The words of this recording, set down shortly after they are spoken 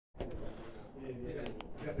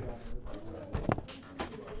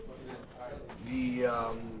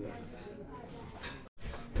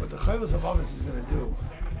Lavavis is going to do,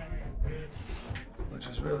 which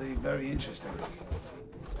is really very interesting.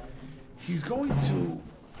 He's going to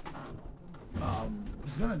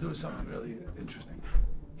do something really interesting.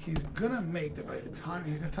 He's going to make that by the time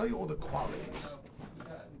he's going to tell you all the qualities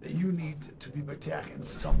that you need to be Batech in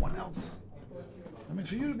someone else. I mean,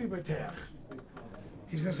 for you to be Batech,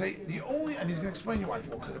 he's going to say and he's going to explain to your wife,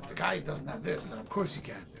 well, because if the guy doesn't have this, then of course he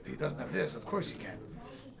can. If he doesn't have this, of course he can.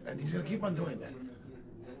 And he's going to keep on doing that.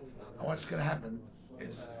 And what's going to happen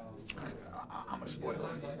is, I'm a spoiler.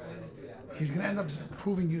 He's going to end up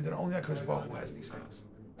proving you that only HaKadosh Baruch Hu has these things.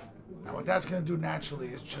 And what that's going to do naturally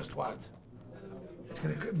is just what? It's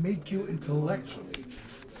going to make you intellectually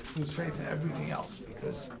lose faith in everything else,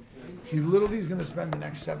 because he literally is going to spend the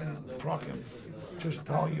next 7 prakim just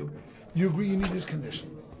telling you, you agree you need this condition.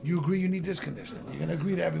 You agree you need this condition. You're going to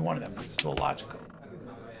agree to every one of them because it's all logical.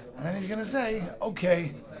 And then he's going to say,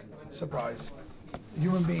 okay, surprise,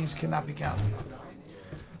 human beings cannot be counted.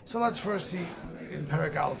 So let's first see in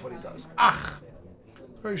Perek Aleph what he does.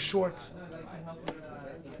 Very short.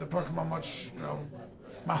 The prakim are much,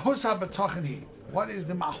 Mahus Habitachon he. What is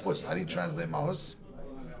the mahus? How do you translate mahus?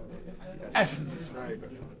 Essence. Very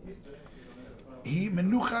good. He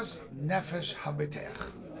menuchas nefesh habitech.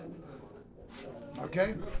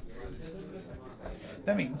 Okay?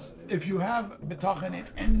 That means if you have bitachon in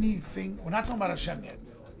anything, we're not talking about Hashem yet.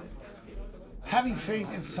 Having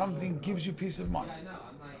faith in something gives you peace of mind.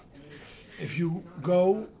 If you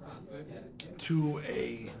go to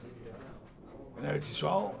in Eretz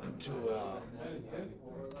Yisrael, into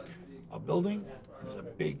a building, there's a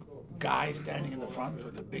big guy standing in the front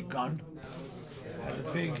with a big gun, has a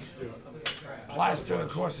big plaster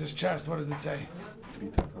across his chest. What does it say?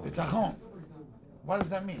 Bitachon. What does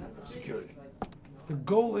that mean? Security. The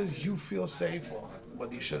goal is you feel safe, or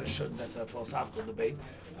whether you should or shouldn't, that's a philosophical debate,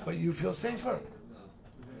 but you feel safer.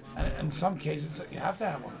 And in some cases, you have to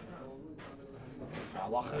have one. If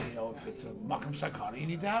halacha, if it's a makam sakana, you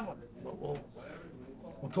need to have one. But we'll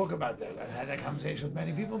talk about that. I've had that conversation with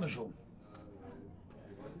many people in the shul.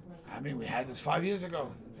 I mean, we had this 5 years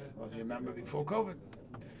ago. Well, if you remember, before COVID.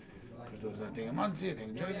 Because there was a thing in Muncie, a thing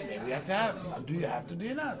in Jersey. Maybe you have to have. Do you have to? Do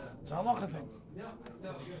you not? It's a halacha thing.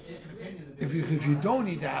 If you don't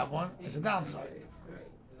need to have one, it's a downside.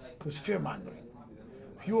 Because fear-mongering.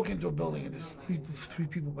 If you walk into a building and there's three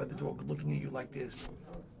people by the door looking at you like this,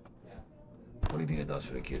 what do you think it does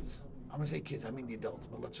for the kids? I'm going to say kids, I mean the adults,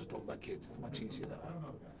 but let's just talk about kids. It's much easier that way.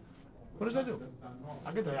 What does that do?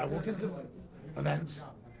 I can tell you, I walk into events,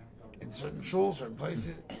 in certain shuls, certain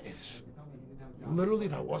places, and it's literally,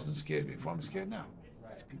 if I wasn't scared before, I'm scared now.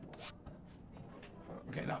 It's people.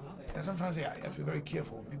 Okay, now, that's what I'm trying to say. You have to be very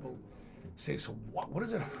careful when people say, so what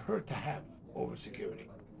does it hurt to have over security?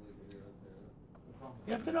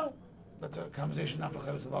 You have to know. That's a conversation not for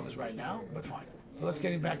Cheres Lavavis right now, but fine. But let's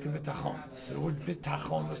get back to Bitachon. So the word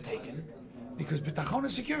Bitachon was taken because Bitachon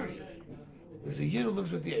is security. There's a Yid who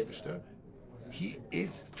lives with the Eibishter. He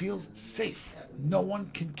feels safe. No one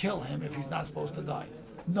can kill him if he's not supposed to die.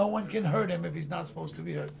 No one can hurt him if he's not supposed to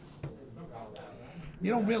be hurt.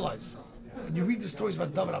 You don't realize, when you read the stories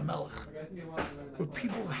about David HaMelech, where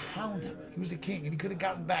people hound him. He was a king and he could have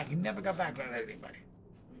gotten back. He never got back on anybody.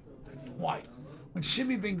 Why? When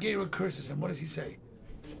Shimi ben Gera curses him, what does he say?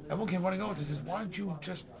 Everyone came running over to him and says, why don't you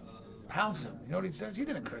just pounce him? You know what he says? He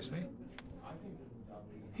didn't curse me.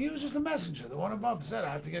 He was just a messenger. The one above said, I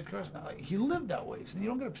have to get cursed now. He lived that way. So you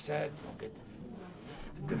don't get upset.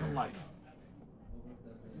 It's a different life.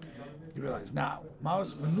 You realize, now,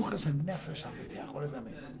 menuchas hanefesh habitach. What does that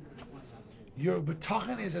mean? Your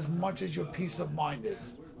bitachon is as much as your peace of mind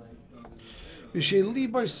is. That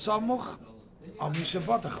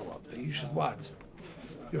you should what?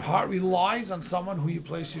 Your heart relies on someone who you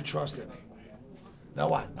place your trust in. Now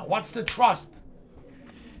what? Now what's the trust?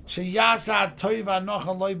 So he'll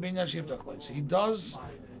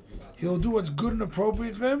do what's good and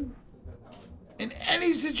appropriate for him in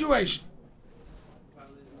any situation.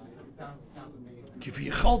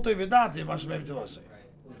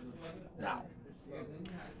 Now,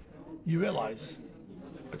 you realize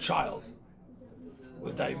a child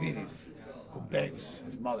with diabetes who begs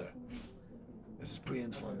his mother, this is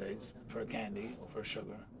pre-insulin days, for a candy or for a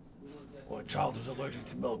sugar, or a child who's allergic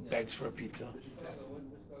to milk begs for a pizza,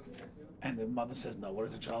 and the mother says no. What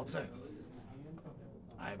does the child say?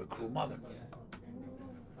 I have a cruel mother.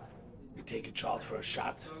 You take a child for a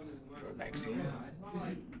shot, for a vaccine,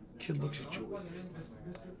 kid looks at you with,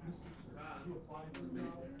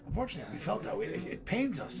 unfortunately, we felt that way. It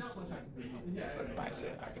pains us. But I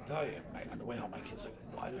can tell you, on the way home, my kid's like,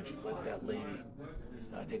 why did you let that lady,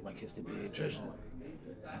 I take my kids to the pediatrician,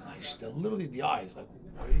 And like, literally the eyes, like,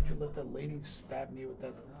 why did you let that lady stab me with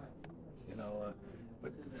that,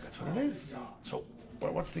 but that's what it is. So,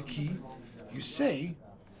 what's the key? You say,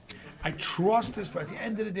 I trust this, but at the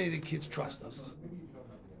end of the day, the kids trust us.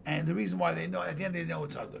 And the reason why they know, at the end they know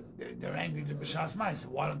it's ugly. They're angry to B'Shas Ma'aseh. So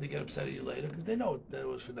why don't they get upset at you later? Because they know that it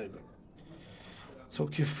was for their good. So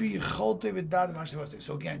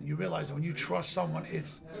so again, you realize that when you trust someone,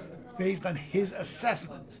 it's based on his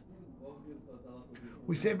assessment.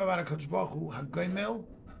 We say about HaKadosh Baruch Hu, HaGoimel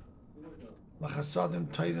l'chasadim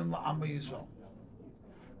tovim la'ama Yisrael.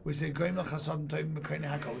 We say Goimel chasadim tovim b'keinei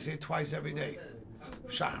hakol. We say it twice every day.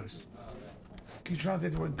 Shacharis. Can you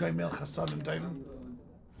translate the word Goimel chasadim tovim?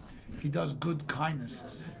 He does good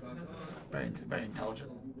kindnesses. Very, very intelligent.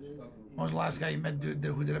 When was the last guy you met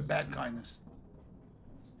who did a bad kindness?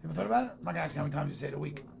 You ever thought about it? I'm not asking how many times you say it a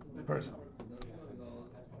week, person.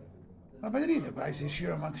 I don't either, but I say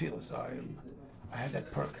Shaar on Tefillah, so I had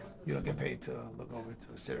that perk. You don't get paid to look over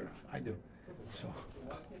to Sarah. I do. So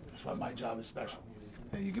that's why my job is special.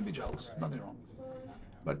 Yeah, you can be jealous, nothing wrong.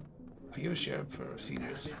 But I give a Shaar for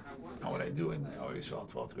seniors. And what I do in Yisrael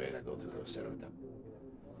 12th grade, I go through those Sarah with them.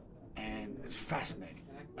 And it's fascinating.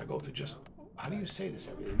 I go through just, how do you say this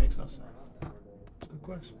every day? It makes no sense. It's a good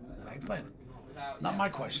question. And I explain it. Not my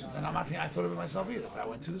questions, and I'm not saying I thought of it myself either, but I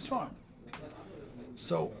went to this farm.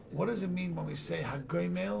 So, what does it mean when we say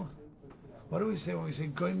HaGoimel? What do we say when we say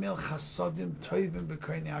Goimel Chasadim Tovim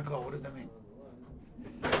B'Keinei Hakol? What does that mean?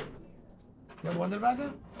 You ever wondered about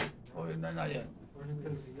that? Or not yet?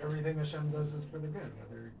 Because everything Hashem does is for the good.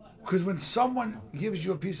 Because when someone gives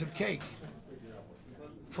you a piece of cake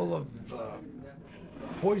full of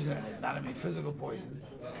poison in it, not physical poison,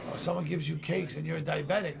 or someone gives you cakes and you're a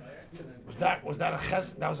diabetic, was that a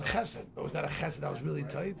chesed? That was a chesed. Or was that a chesed that was really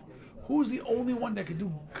toiv? Who's the only one that could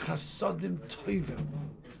do chasadim toivim?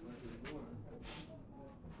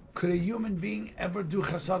 Could a human being ever do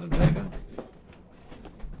chasadim toivim?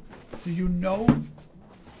 Do you know?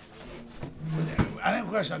 I have a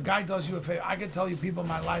question. A guy does you a favor. I can tell you people in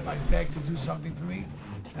my life I begged to do something for me,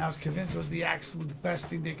 and I was convinced it was the absolute best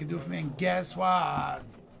thing they could do for me, and guess what?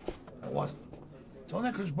 It wasn't. It's only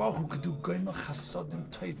HaKadosh Baruch Hu could do goimel chasadim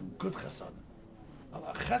toivim, good chasadim.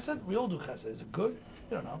 Chesed, we all do chesed. Is it good?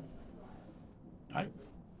 You don't know. Right?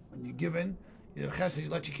 When you give in, you have chesed, you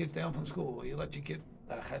let your kids stay home from school, or you let your kid,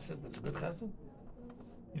 that a chesed, that's a good chesed?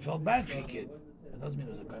 You felt bad for your kid. That doesn't mean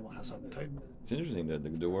it was a goimel chasadim toivim. It's interesting that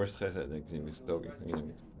the worst chesed, like he was talking,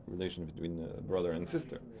 relation between brother and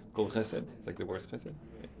sister, called chesed. It's like the worst chesed.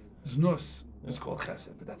 Znus is called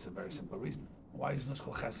chesed, but that's a very simple reason. Why is Znus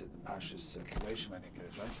called chesed? Pashas Kedoshim, I think it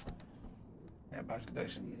is, right? Yeah, Pashas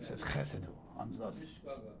Kedoshim, it says chesed on Znus.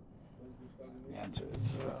 The answer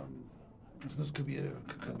is, Znus could be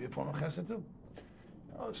a form of chesed too.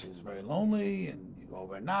 She's very lonely, and you go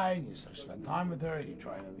overnight, and you start to spend time with her, and you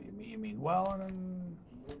try to, you mean well, and then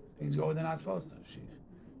things go where they're not supposed to.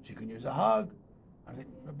 She can use a hug. I mean,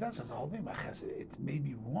 that says the whole thing about chesed. It's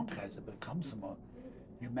maybe wrong chesed, but it comes from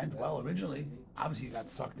you meant well originally. Obviously, you got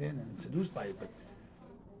sucked in and seduced by it, but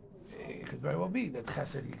it could very well be that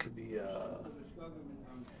chesed, he could be.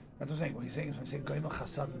 That's what I'm saying. When he's saying, goimel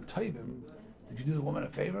chasadim tovim, did you do the woman a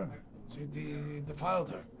favor? You defiled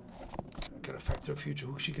her. It could affect her future.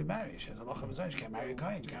 Who she could marry? She has a loch of his own. She can't marry a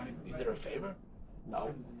kohen. You did her a favor?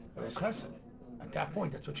 No. It was chesed. At that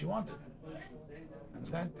point, that's what she wanted.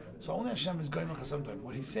 Understand? So only Hashem is goimel chasadim tovim.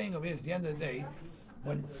 What he's saying over here is, at the end of the day,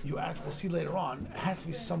 when you ask, we'll see later on, it has to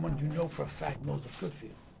be someone you know for a fact knows what's good for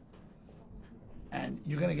you. And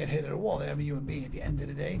you're going to get hit at a wall. That every human being, at the end of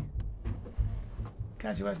the day, can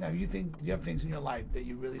I ask you a question? Now, do you have things in your life that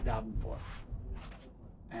you really daven for?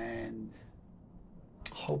 And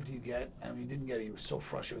hoped you get, and when you didn't get it, you were so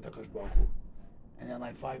frustrated with HaKadosh Baruch Hu. And then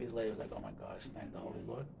like 5 years later, it was like, oh my gosh, thank the Holy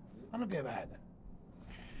Lord. I don't know if you ever had that.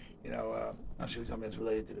 I'm sure something that's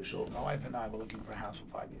related to the shul. My wife and I were looking for a house for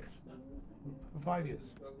 5 years. For 5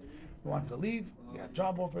 years. We wanted to leave. We got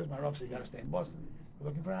job offers. My Rav said, you got to stay in Boston. We're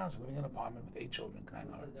looking for a house. We're living in an apartment with 8 children,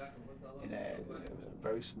 it was a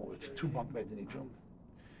very small, with 2 bunk beds in each room.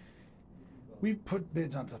 We put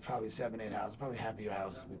bids onto probably 7, 8 houses, probably half of your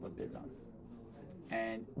houses we put bids on.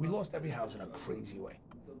 And we lost every house in a crazy way.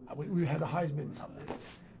 We had the highest bid in something.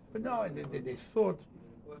 But no, they thought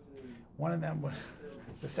one of them was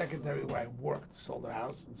the secretary where I worked, sold her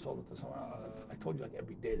house and sold it to someone else. I told you like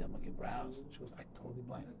every day that I'm looking for a house. She goes, I totally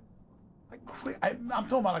blame. I'm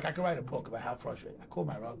talking about like I could write a book about how frustrated. I called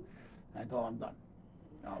my Rav and I told him I'm done.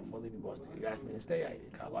 We're leaving Boston. You asked me to stay.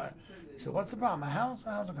 He said, what's the problem? A house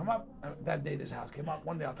will come up. That day this house came up.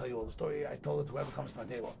 One day I'll tell you all the story. I told it to whoever comes to my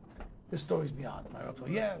table. This story's beyond. My Rav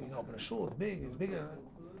told, yeah, you can open a shul. It's big. It's bigger.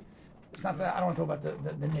 It's not that I don't want to talk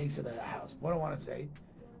about the nace of the house. What I want to say,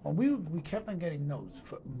 when we kept on getting notes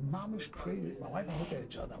for mamish crazy. My wife and I looked at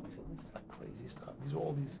each other and we said, "This is like crazy stuff. These are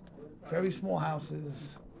all these very small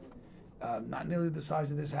houses, not nearly the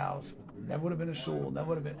size of this house. Never would have been a shul. Never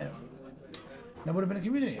would have been a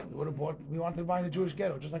community. We would have bought. We wanted to buy the Jewish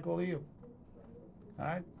ghetto, just like all of you. All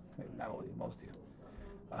right, maybe not all of you, most of you.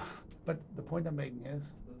 But the point I'm making is,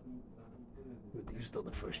 you're still the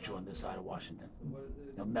first Jew on this side of Washington.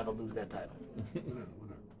 You'll never lose that title.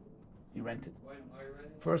 You rented.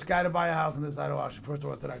 First guy to buy a house on this side of Washington. First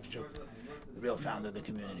Orthodox Jew. The real founder of the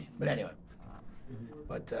community. But anyway.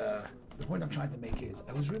 But the point I'm trying to make is,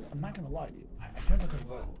 I'm not going to lie to you. I turned to Kosh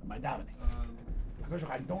my davening. Because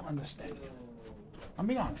I don't understand you. I'm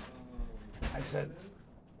being honest. I said,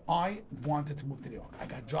 I wanted to move to New York. I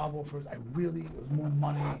got job offers. It was more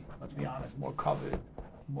money, let's be honest, more covered,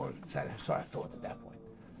 more satisfaction. So I thought at that point.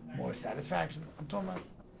 More satisfaction. I'm talking about,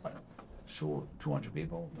 what, shul, 200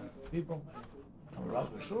 people, come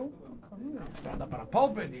up with shul, stand up on a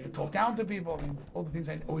pulpit, you can talk down to people, I mean, all the things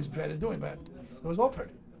I always dreaded doing, but it was offered.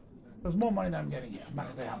 It was more money than I'm getting here. I'm not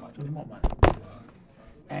going to tell you how much. It was more money.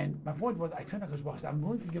 And my point was, I turned to Boston. I'm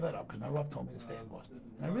willing to give that up because my Rav told me to stay in Boston.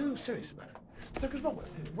 And I really was serious about it. I said,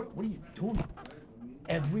 what are you doing?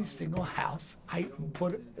 Every single house I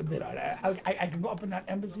put a bid on. I can go up in that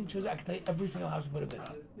embassy, I can tell you every single house I put a bid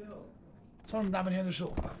on. So I'm not here in the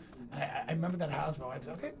shul. And I remember that house. My wife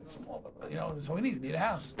said, "Okay, it's small, but, that's what we need. We need a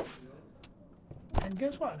house." And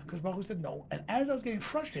guess what? Because Baruch said no. And as I was getting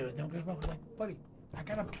frustrated with him, because Baruch was like, "Buddy, I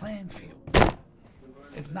got a plan for you.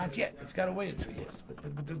 It's not yet. It's got to wait 2 years. But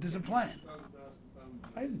there's a plan."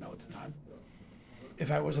 I didn't know at the time. If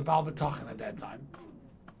I was a Habitachon at that time,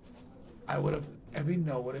 I would have,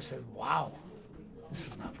 would have said, "Wow, this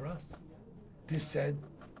was not for us." This said,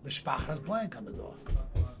 Mishpacha's blank on the door.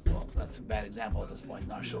 Well, that's a bad example at this point,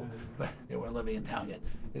 not sure, but they weren't living in town yet.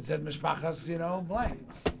 It said Mishpacha's, blank.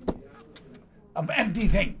 An empty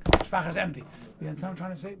thing. Mishpacha's empty. You understand what I'm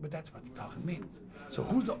trying to say? But that's what Tachan means. So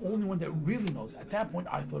who's the only one that really knows? At that point,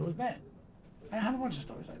 I thought it was bad. And I have a bunch of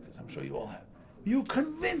stories like this. I'm sure you all have. You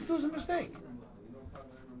convinced it was a mistake.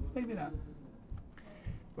 Maybe not.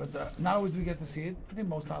 But not always do we get to see it. I think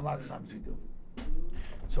most times, a lot of times we do.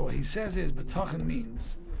 So what he says is, Betachan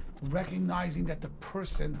means recognizing that the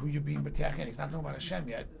person who you're being Betach in, he's not talking about Hashem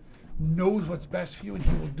yet, knows what's best for you and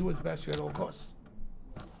he will do what's best for you at all costs.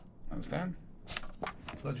 Understand?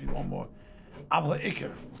 So let's read one more. Avla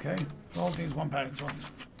Iker, okay? The whole thing is one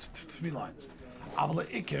paragraph, 3 lines. Avla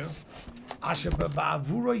Iker, Asher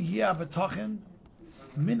ba'avura yeh betachin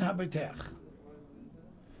min habetech.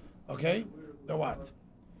 Okay? The what?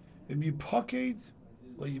 V'mipoked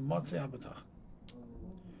lo yimotze habetach.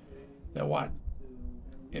 The what?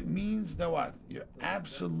 It means the what? Your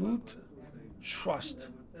absolute trust.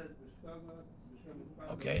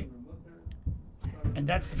 Okay? And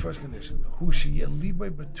that's the first condition. What you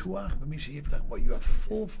have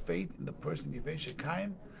full faith in the person.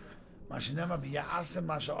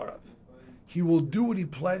 He will do what he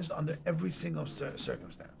pledged under every single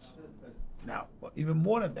circumstance. Now, even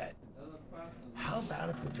more than that, how about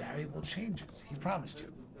if the variable changes? He promised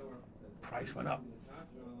you. Price went up.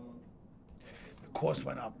 The cost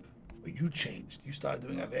went up. But you changed. You started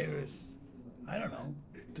doing Averis. I don't know.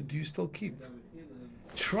 Do you still keep?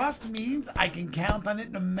 Trust means I can count on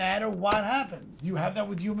it no matter what happens. You have that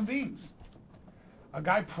with human beings. A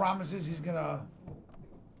guy promises he's going to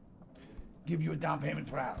give you a down payment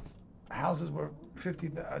for a house. Houses were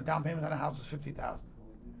down payment on a house was $50,000.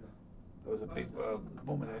 There was a big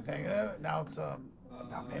boom in the thing. Now it's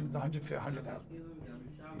down payment $100,000.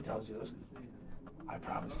 He tells you, listen, I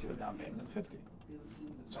promised you a down payment of 50.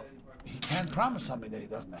 So he can't promise something that he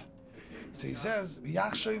doesn't have. So he says,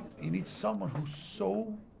 he needs someone who's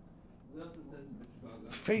so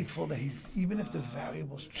faithful that he's, even if the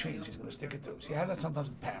variables change, he's going to stick it to. So you have that sometimes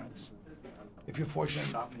with parents. If you're fortunate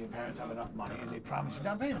enough and your parents have enough money and they promise you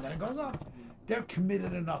down payment, then it goes up. They're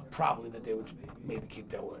committed enough probably that they would maybe keep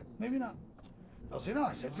their word. Maybe not. They'll say, no,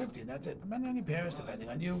 I said 50 and that's it. Depending on your parents, depending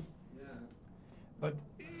on you. But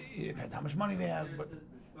it depends how much money they have. But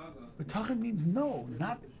Tachan means no,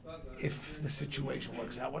 not if the situation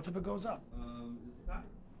works out. What's if it goes up?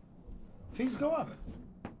 Things go up.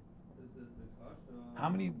 How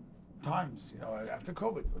many times, after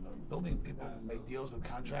COVID, when the building people make deals with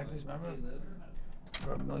contractors, remember?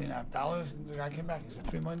 For $1.5 million, the guy came back, he said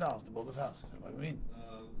 $3 million to build this house. I said, what do you mean? I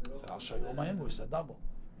said, I'll show you all my invoices, I double.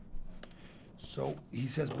 So he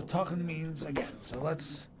says, Betachan means, again,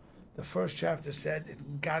 the first chapter said,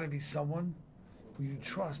 it got to be someone who you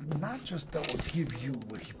trust, not just that will give you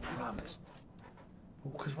what he promised,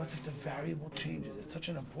 Because what if the variable changes? It's such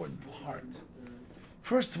an important part.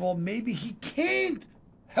 First of all, maybe he can't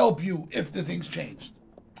help you if the things changed.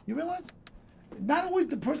 You realize? Not always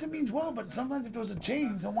the person means well, but sometimes if there was a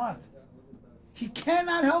change, then what? He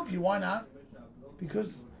cannot help you. Why not?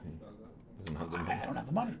 Because Doesn't have the I money. don't have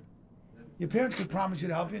the money. Your parents could promise you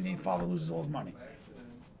to help you, and your father loses all his money.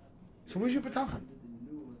 So where's your bitachon?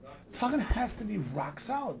 Bitachon has to be rock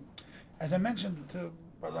solid. As I mentioned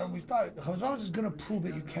when we started, the Chazal is going to prove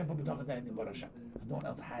that you can't put bitachon to anything but Hashem. No one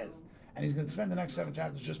else has. And he's going to spend the next 7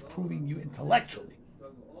 chapters just proving you intellectually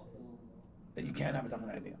that you can't have bitachon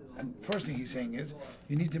to anything else. And first thing he's saying is,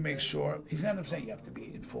 you need to make sure, he's going to end up saying you have to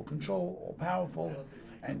be in full control, all powerful,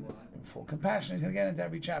 and in full compassion. He's going to get into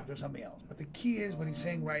every chapter or something else. But the key is, what he's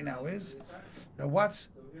saying right now is, that what's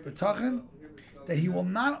bitachon? That he will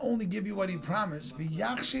not only give you what he promised, he's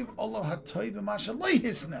going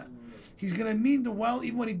to mean the well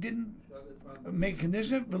even when he didn't make a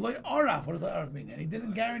condition. What does the araf mean? And he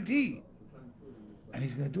didn't guarantee. And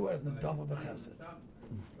he's going to do it as the double of a chesed.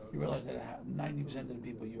 You realize that 90% of the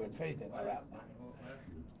people you had faith in are out now.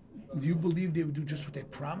 Do you believe they would do just what they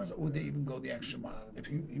promised, or would they even go the extra mile? If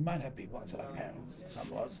you might have people, let's say like parents,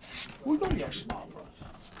 some of us, who would go the extra mile for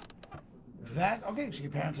us. That, okay, so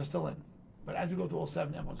your parents are still in. But as we go through all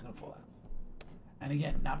 7, everyone's going to fall out. And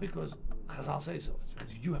again, not because Chazal say so, it's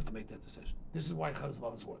because you have to make that decision. This is why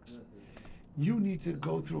Chazal works. You need to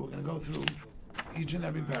go through, we're going to go through each and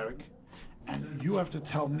every Perek, and you have to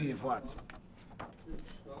tell me if what.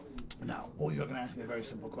 Now, all you're going to ask me a very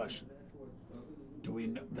simple question. Do we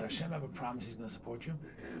know, did Hashem ever promise He's going to support you?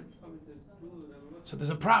 So there's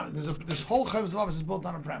a promise. This whole Chazal is built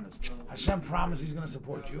on a premise. Hashem promised He's going to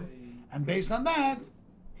support you, and based on that,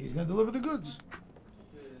 He's going to deliver the goods.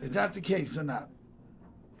 Is that the case or not?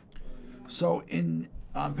 So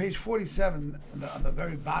on page 47, on the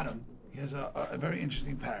very bottom, he has a very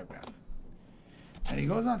interesting paragraph. And he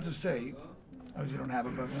goes on to say, you don't have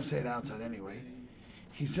it, but I'm going to say it outside anyway.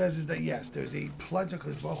 He says is that yes, there's a pledge that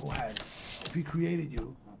Kadosh Baruch Hu has. If He created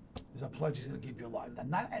you, there's a pledge He's going to keep you alive. And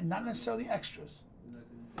not necessarily extras.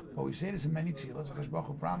 But we say this in many tefillos. Kadosh Baruch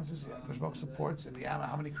Hu promises, Kadosh Baruch Hu supports in the Amazon.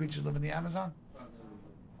 How many creatures live in the Amazon?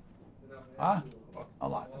 Huh? A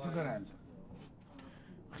lot. That's a good answer.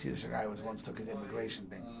 I see this guy once took his immigration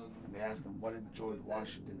thing, and they asked him, what did George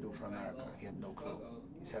Washington do for America? He had no clue.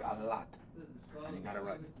 He said, a lot. And he got it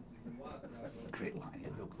right. A great line. He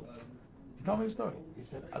had no clue. He told me the story. He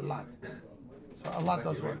said, a lot. So a lot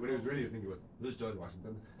does work. When he was ready, I think it was, this George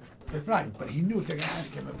Washington. Right, but he knew if they're going to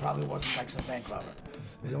ask him, it probably wasn't like some bank robber.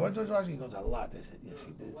 He said, what George Washington? He goes, a lot. They said, yes,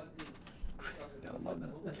 he did. Gotta love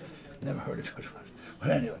them. Never heard of George Washington. But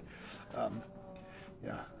anyway.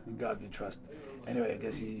 Yeah, in God we trust. Anyway, I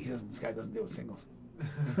guess this guy doesn't deal with singles.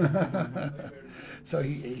 So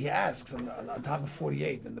he asks on top of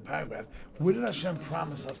 48 in the paragraph, where did Hashem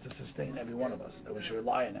promise us to sustain every one of us, that we should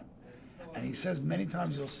rely on Him? And he says many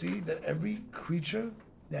times you'll see that every creature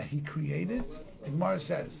that He created, the Gemara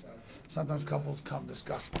says, sometimes couples come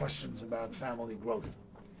discuss questions about family growth.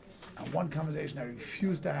 And one conversation I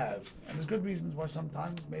refuse to have, and there's good reasons why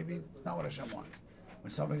sometimes maybe it's not what Hashem wants. When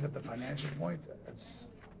somebody's at the financial point, it's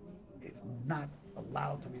not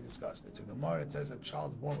allowed to be discussed. It's a Gemara that says a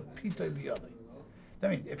child's born with pitay biyadai. That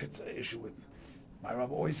means if it's an issue with, my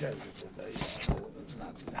Rabbi always says, it's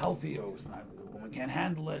not healthy, or it's not, the woman can't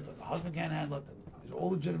handle it, or the husband can't handle it. There's all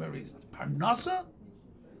legitimate reasons. Parnasa,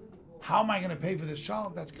 how am I going to pay for this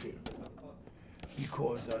child? That's clear.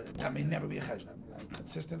 Because that may never be a cheshbon. I'm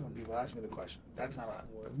consistent when people ask me the question. That's not allowed.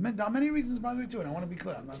 But there are many reasons by the way too, and I want to be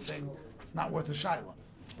clear. I'm not saying it's not worth a shiloh.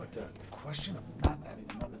 But the question of not having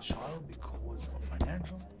another child because of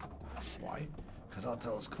financial, why? Because I'll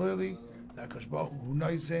tell us clearly that Kadosh Baruch Hu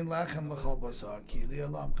noisen lechem l'chol basar ki li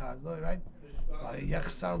olam chazlo, right?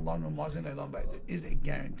 Yechsar lanu mazin elam bayit. There is a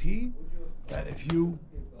guarantee that if you,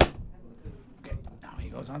 okay, now he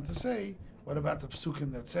goes on to say, what about the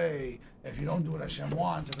psukim that say if you don't do what Hashem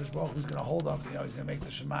wants, if Kadosh Baruch Hu is going to hold up, he's going to make the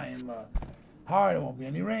Shemayim hard, there won't be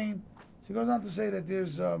any rain. So he goes on to say that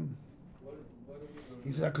there's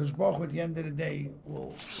he said, Kadosh Baruch Hu at the end of the day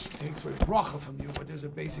will take away bracha from you, but there's a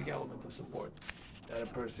basic element of support that a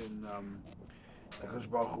person, that Kadosh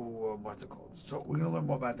Baruch Hu, what's it called? So we're going to learn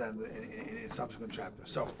more about that in a subsequent chapter.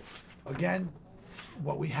 So, again,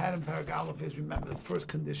 what we had in Perek Aleph is, remember, the first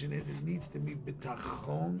condition is it needs to be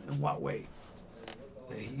bitachon. In what way?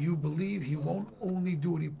 That you believe He won't only do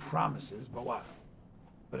what He promises, but what?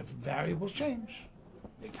 But if variables change,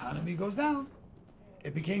 the economy goes down,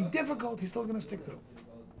 it became difficult, He's still going to stick through.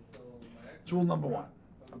 It's rule number 1.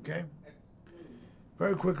 Okay?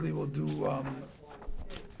 Very quickly, we'll do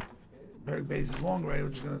Perek Beis is long already. We're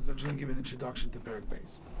just gonna give an introduction to Perek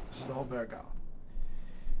Beis. This is the whole Perek Aleph.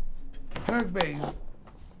 Perek Beis,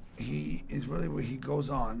 he is really where he goes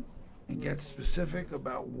on and gets specific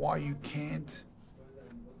about why you can't.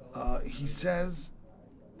 He says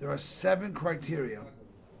there are 7 criteria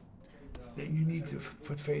that you need to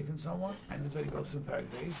put faith in someone, and that's what he goes through Perek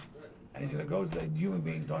Beis, and he's gonna go that human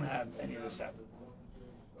beings don't have any of the 7.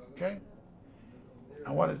 Okay,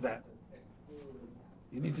 and what is that?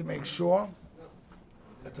 You need to make sure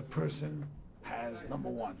that the person has, number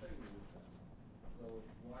 1,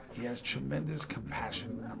 he has tremendous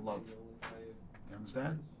compassion and love. You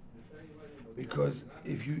understand? Because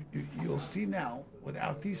if you'll see now,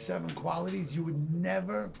 without these 7 qualities, you would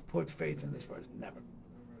never put faith in this person, never.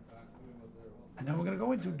 And then we're going to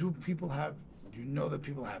go into, do you know that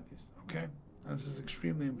people have these? Okay? And this is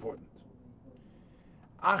extremely important.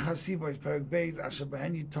 There are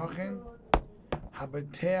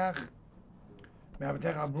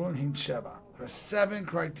 7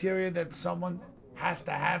 criteria that someone has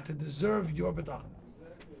to have to deserve your bitachon.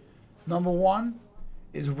 Number 1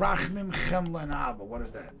 is rachmim, chemla, and abba. What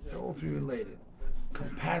is that? They're all 3 related: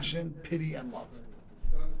 compassion, pity, and love.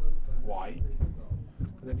 Why?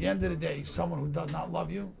 Because at the end of the day, someone who does not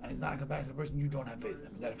love you and is not a compassionate person, you don't have faith in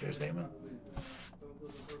them. Is that a fair statement?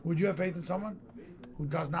 Would you have faith in someone who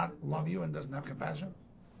does not love you and doesn't have compassion?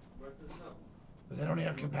 Does anyone here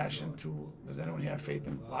have compassion does anyone here have faith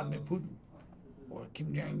in Vladimir Putin or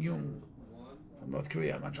Kim Jong-un from North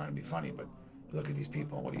Korea? I'm not trying to be funny, but you look at these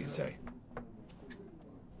people, what do you say?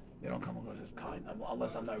 They don't come across as kind,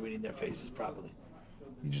 unless I'm not reading their faces properly.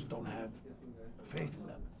 You just don't have faith in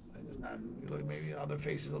them. You look maybe other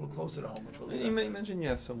faces a little closer to home. Imagine you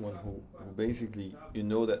have someone who basically, you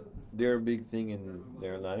know that their big thing in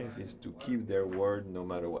their life is to keep their word no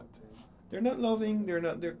matter what. They're not loving.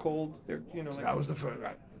 They're cold. They're So that was the first,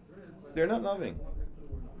 right? They're not loving.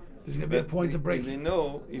 There's going to be a point of breaking.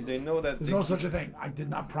 If they know that there's no such a thing. I did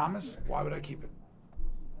not promise. Why would I keep it?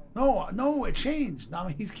 No, it changed. Now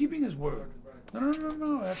he's keeping his word.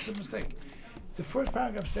 No. That's the mistake. The first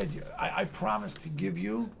paragraph said, I promised to give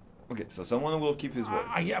you. Okay, so someone will keep his word.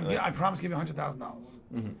 I promised to give you $100,000.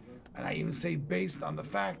 Mm-hmm. And I even say based on the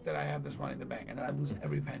fact that I have this money in the bank and that I lose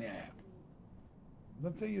every penny I have.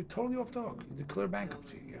 Let's say you're totally off the hook. You declare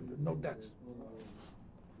bankruptcy. You have no debts.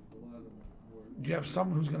 Do you have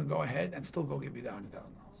someone who's going to go ahead and still go give you the $100,000?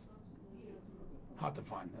 Hard to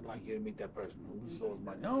find. I'd like you to meet that person who stole his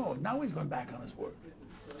money. No, now he's going back on his word.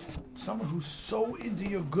 Someone who's so into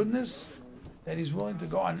your goodness that he's willing to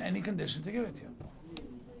go on any condition to give it to you.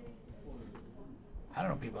 I don't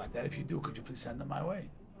know people like that. If you do, could you please send them my way?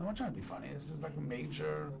 I'm not trying to be funny. This is like a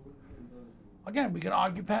major... Again, we can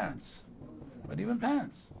argue parents. But even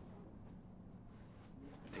parents.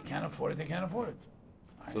 If they can't afford it, they can't afford it.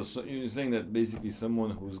 So you're saying that basically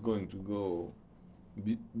someone who's going to go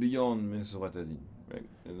beyond Mesurat Adin, right?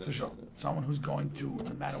 For sure. Someone who's going to,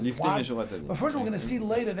 no matter what. But first we're going to see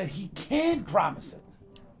later that he can't promise it.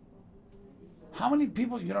 How many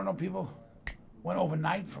people, you don't know, people went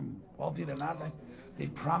overnight from wealthy to nothing? They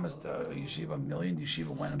promised yeshiva $1 million.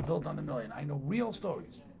 Yeshiva went and built on the $1 million. I know real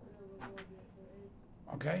stories.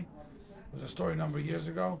 Okay? There was a story a number of years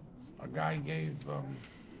ago. A guy gave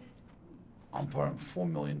on Purim $4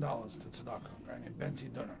 million to tzedakah. A guy named Benzi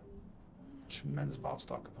Dunner, tremendous Baal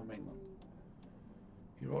Stocker from England.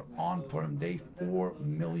 He wrote on Purim Day $4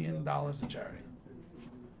 million to charity.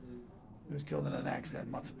 He was killed in an accident,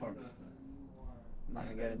 Matzah Purim. I'm not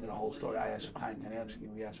going to get into the whole story. I asked Chaim Kanevsky,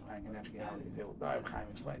 we asked Chaim Kanevsky how he did. Chaim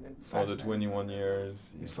explained it. For the 21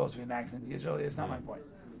 years. He was supposed to be in an accident years earlier. That's not my point.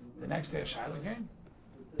 The next day, a Shiloh came.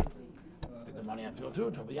 Did the money have to go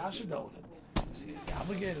through? Rabbi Yasha dealt with it. To see is he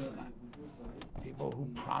obligated or not? People who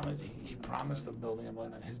promised, he promised a building $1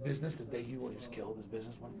 million. His business, the day he was killed, his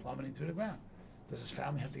business went plummeting through the ground. Does his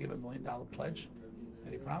family have to give a $1 million pledge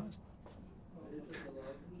that he promised?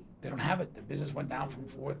 They don't have it. The business went down from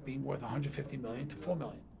being worth $150 million to $4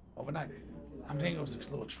 million overnight. I'm saying it was a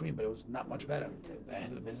little extreme, but it was not much better. The end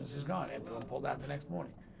of the business is gone. Everyone pulled out the next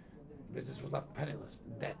morning. The business was left penniless,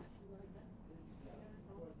 in debt.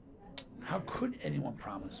 How could anyone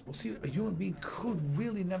promise? Well, see, a human being could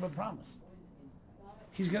really never promise.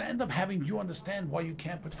 He's going to end up having you understand why you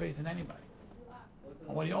can't put faith in anybody.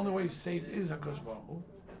 And why the only way he's saved is HaKadosh Baruch Hu,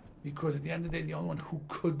 because at the end of the day, the only one who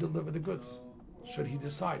could deliver the goods, should he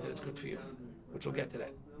decide that it's good for you, which we'll get to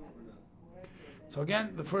that. So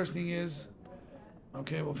again, the first thing is,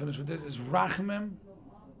 okay, we'll finish with this, is Rachmim,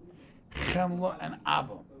 Chemla, and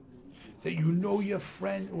Abba. That you know your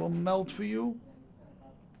friend will melt for you,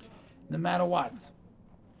 no matter what.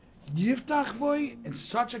 Yiftach boy, and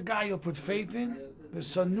such a guy you'll put faith in,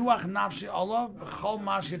 V'sanuach nafshi Allah b'chol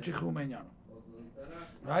ma shetrichu me'inyan.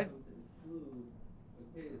 Right?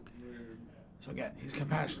 So again, he's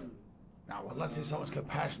compassionate. Now, well, let's say someone's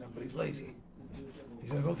compassionate, but he's lazy.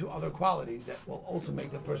 He's going to go through other qualities that will also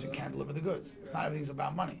make the person can't deliver the goods. It's not everything's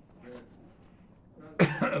about money.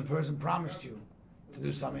 A person promised you to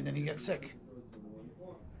do something, then he gets sick.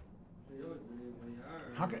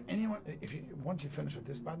 How can anyone, if you once you finish with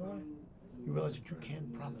this, by the way, you realize that you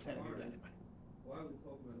can't promise anything to anybody.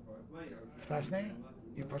 It's fascinating.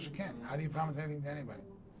 You person can't. How do you promise anything to anybody?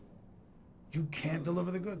 You can't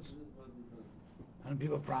deliver the goods. And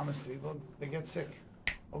people promise to people, they get sick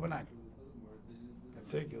overnight.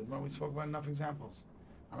 That's it. Remember, we spoke about enough examples.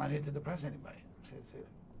 I'm not here to depress anybody.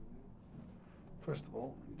 First of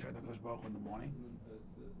all, you turn to Kosh Baruch Hu in the morning.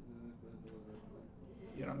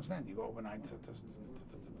 You don't understand. You go overnight.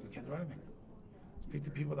 You can't do anything. Speak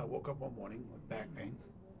to people that woke up one morning with back pain,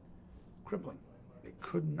 crippling. They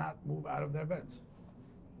could not move out of their beds.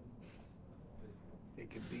 They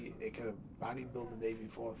could have bodybuilt the day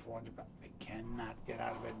before 400 pounds. They cannot get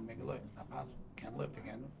out of bed and make a living. It's not possible. Can't lift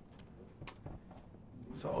again.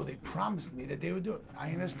 So they promised me that they would do it.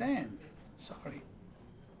 I understand. Sorry.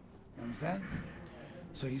 You understand?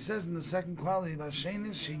 So he says in the second quality, he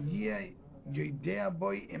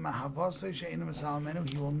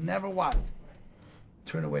will never what?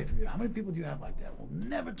 Turn away from you. How many people do you have like that? Will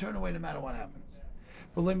never turn away no matter what happens.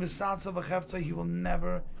 He will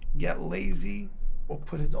never get lazy or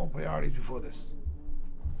put his own priorities before this.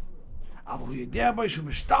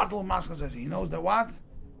 He knows that what?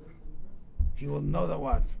 He will know that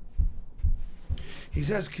what? He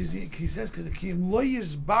says because if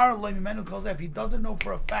he doesn't know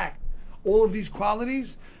for a fact all of these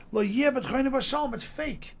qualities, it's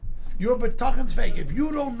fake. Your betachan's fake. If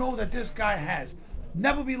you don't know that this guy has,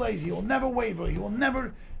 never be lazy, he will never waver, he will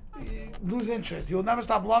never lose interest, he will never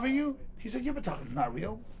stop loving you, he said your betachan's not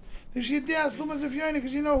real. Because you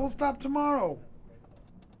know he'll stop tomorrow.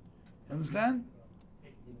 You understand?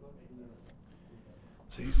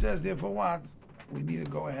 So he says, therefore what? We need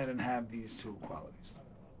to go ahead and have these two qualities.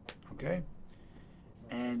 Okay?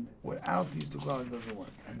 And without these two qualities, it doesn't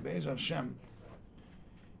work. And Be'ez Hashem,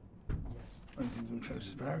 we finish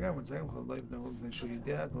this paragraph, one second, we'll show you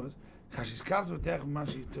that was,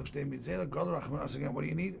 again, what do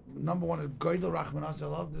you need? Number one is Goydel Rachmanas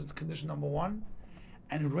love. This is condition number one.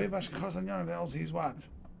 And also he's what?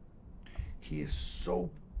 He is so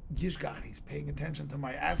yishgach, he's paying attention to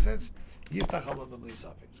my assets. So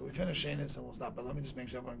we finish saying this and we'll stop, but let me just make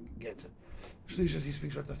sure everyone gets it. He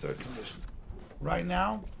speaks about the third condition. Right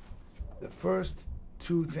now, the first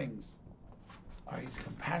two things are he's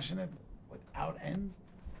compassionate without end,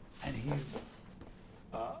 and he's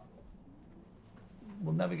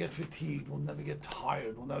will never get fatigued, will never get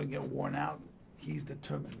tired, will never get worn out. He's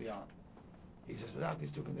determined beyond. He says, without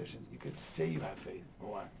these two conditions, you could say you have faith, but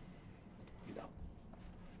why? You don't.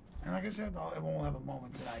 And like I said, everyone will have a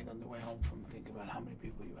moment tonight on the way home from thinking about how many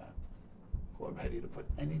people you have who are ready to put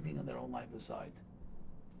anything in their own life aside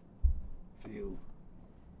for you.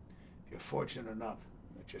 If you're fortunate enough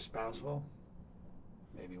that your spouse will,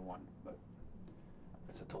 maybe one, but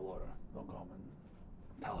that's a tall order. Don't go home and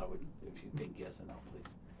tell her if you think yes or no, please.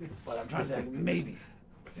 But I'm trying to say, maybe.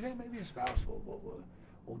 You think maybe a spouse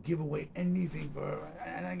will give away anything for her.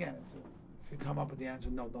 And again, if you come up with the answer,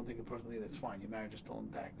 no, don't take it personally, that's fine. Your marriage is still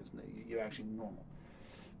intact. You're actually normal.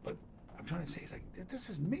 But I'm trying to say, it's like, this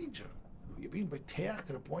is major. You're being beteach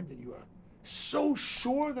to the point that you are so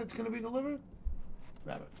sure that it's going to be delivered.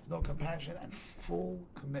 Remember, no compassion and full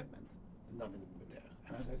commitment. There's nothing to be beteach.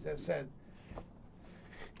 And as I said,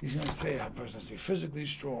 he's going to say a person has to be physically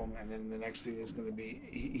strong, and then the next thing is going to be,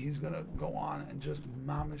 he's going to go on and just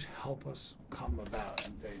mamish help us come about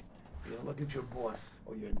and say, you know, look at your boss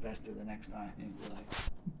or your investor the next time and be like,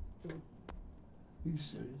 are you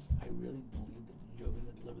serious? I really believe that you're going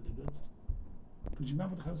to deliver the goods? Because you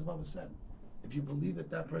remember what the Chazal said. If you believe that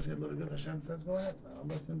that person can deliver the goods, Hashem says, go ahead, I'll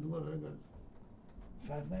let him deliver the goods.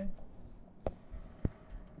 Fascinating?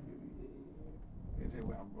 You say,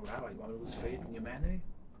 well, Rabbi, you want to lose faith in humanity?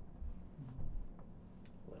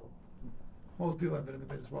 Most people have been in the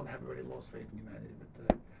business world have already lost faith in humanity,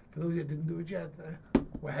 but for those that didn't do it yet,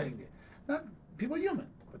 we're heading there. Not, people are human,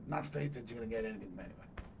 but not faith that you're going to get anything from anybody.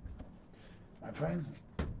 My friends,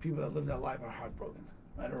 people that live their life are heartbroken,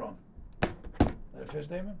 right or wrong. Is that a fair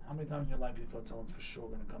statement? How many times in your life you thought someone's for sure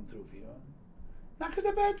going to come through for you? Not because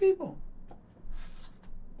they're bad people.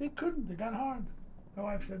 They couldn't. They got hard. My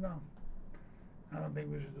wife said no. I don't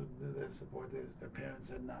think we should do this, support this. Their parents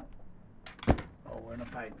said no. Oh, we're in a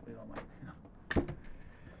fight. We don't like, you know.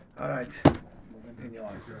 All right. We'll continue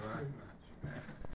on.